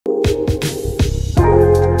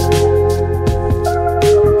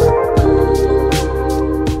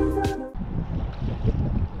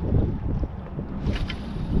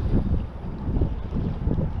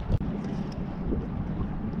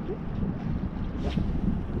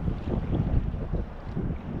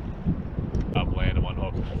I'm landing one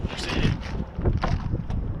hook.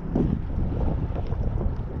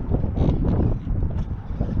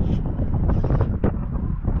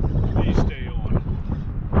 Please stay on.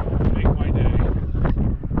 Make my day.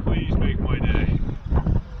 Please make my day.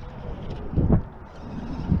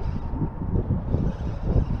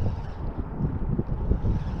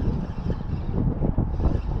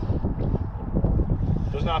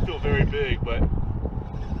 Does not feel very big, but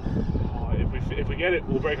if we get it,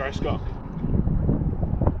 we'll break our skunk.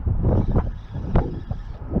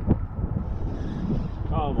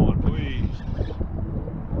 Come on, please.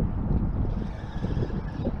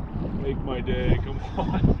 Make my day, come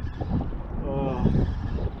on. Oh,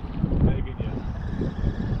 begging you.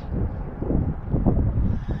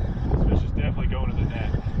 This fish is definitely going in the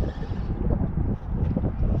net.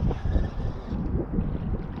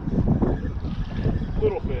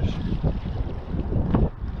 Little fish.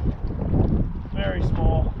 Very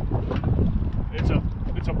small.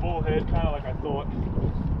 It's a bullhead, kind of like I thought.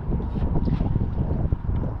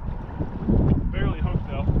 Barely hooked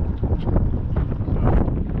though. So,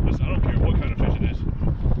 listen, I don't care what kind of fish it is.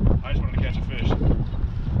 I just wanted to catch a fish.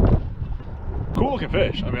 Cool looking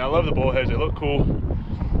fish. I mean, I love the bullheads. They look cool.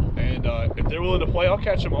 And if they're willing to play, I'll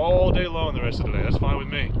catch them all day long the rest of the day. That's fine with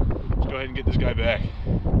me. Let's go ahead and get this guy back.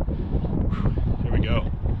 Here we go.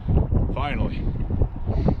 Finally.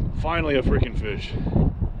 Finally a freaking fish.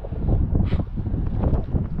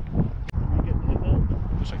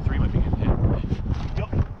 Looks like 3 might be getting hit. Go.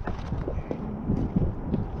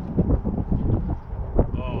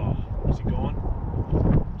 Oh, is he going?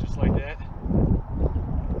 Just like that?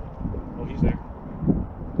 Oh, he's there.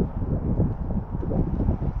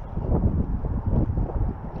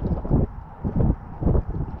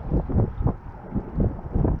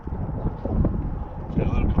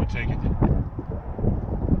 Gotta let him come and take it.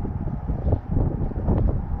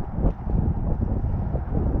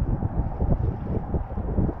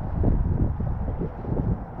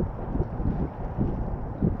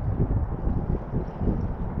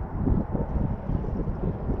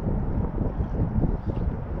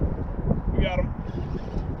 Got him.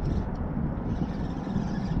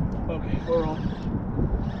 Okay, we're on.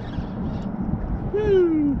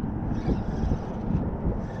 Woo!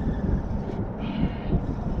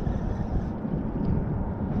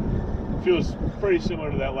 Feels pretty similar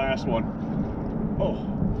to that last one. Oh,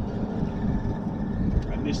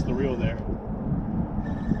 I missed the reel there.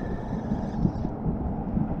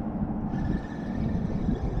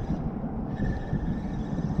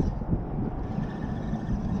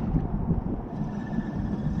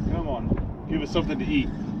 Come on, give us something to eat.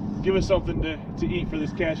 Give us something to eat for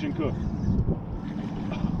this catch and cook.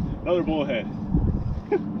 Another bullhead.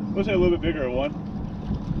 Wish I had a little bit bigger one.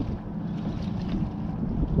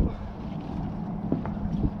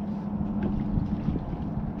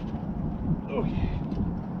 Okay,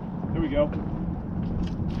 there we go.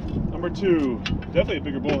 Number 2, definitely a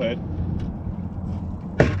bigger bullhead.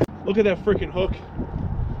 Look at that freaking hook.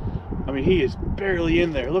 I mean, he is barely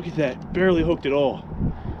in there. Look at that, barely hooked at all.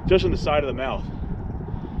 Just on the side of the mouth.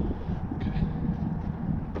 Okay.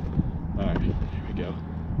 All right, here we go.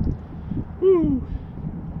 Woo!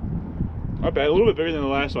 Not bad, a little bit bigger than the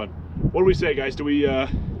last one. What do we say, guys? Do we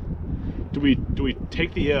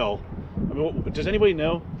take the L? I mean, does anybody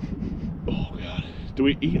know? Oh God, do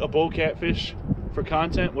we eat a bull catfish for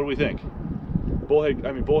content? What do we think?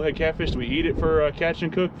 Bullhead catfish. Do we eat it for catch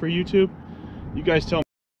and cook for YouTube? You guys tell me.